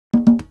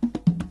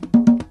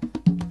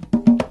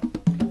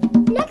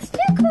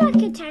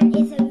Karakatan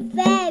is a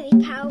very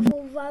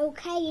powerful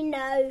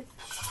volcano.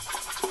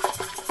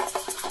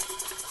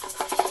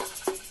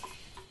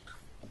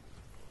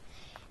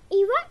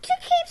 Erupter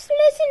keeps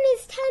losing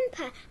his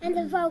temper and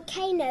the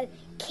volcano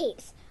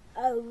keeps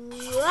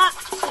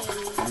erupting.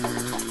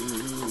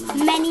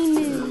 Many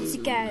moons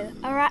ago,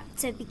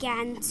 Erupter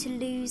began to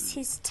lose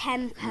his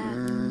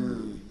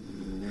temper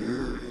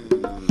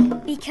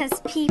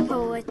because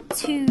people were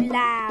too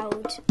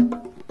loud.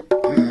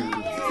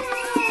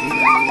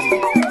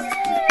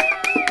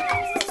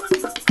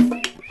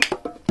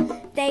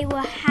 They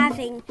were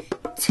having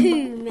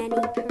too many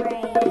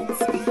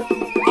parades.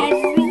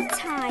 Every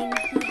time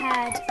he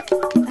heard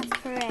a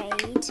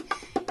parade,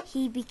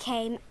 he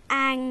became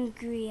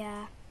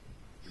angrier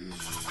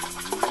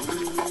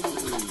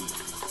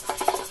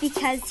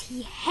because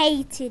he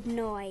hated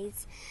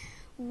noise.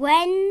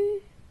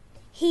 When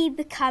he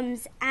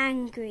becomes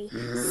angry,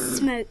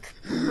 smoke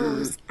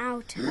pours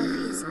out of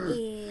his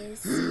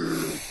ears.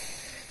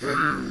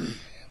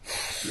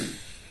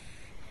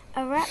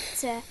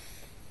 Erupter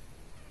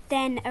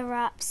then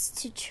erupts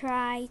to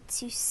try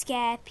to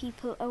scare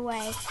people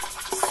away.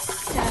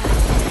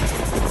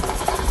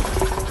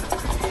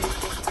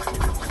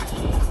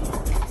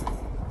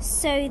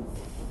 So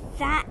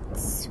that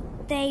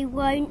they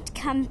won't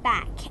come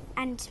back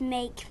and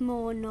make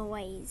more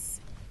noise.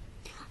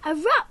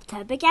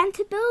 Erupter began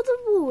to build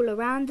a wall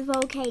around the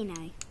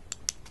volcano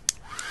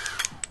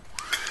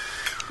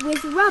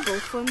with rubble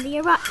from the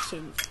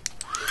eruptions.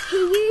 He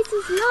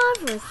uses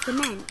lava as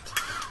cement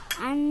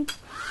and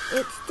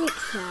it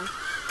sticks well.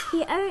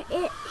 He only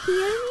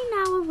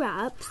now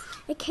erupts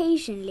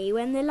occasionally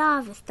when the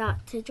lava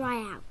starts to dry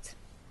out.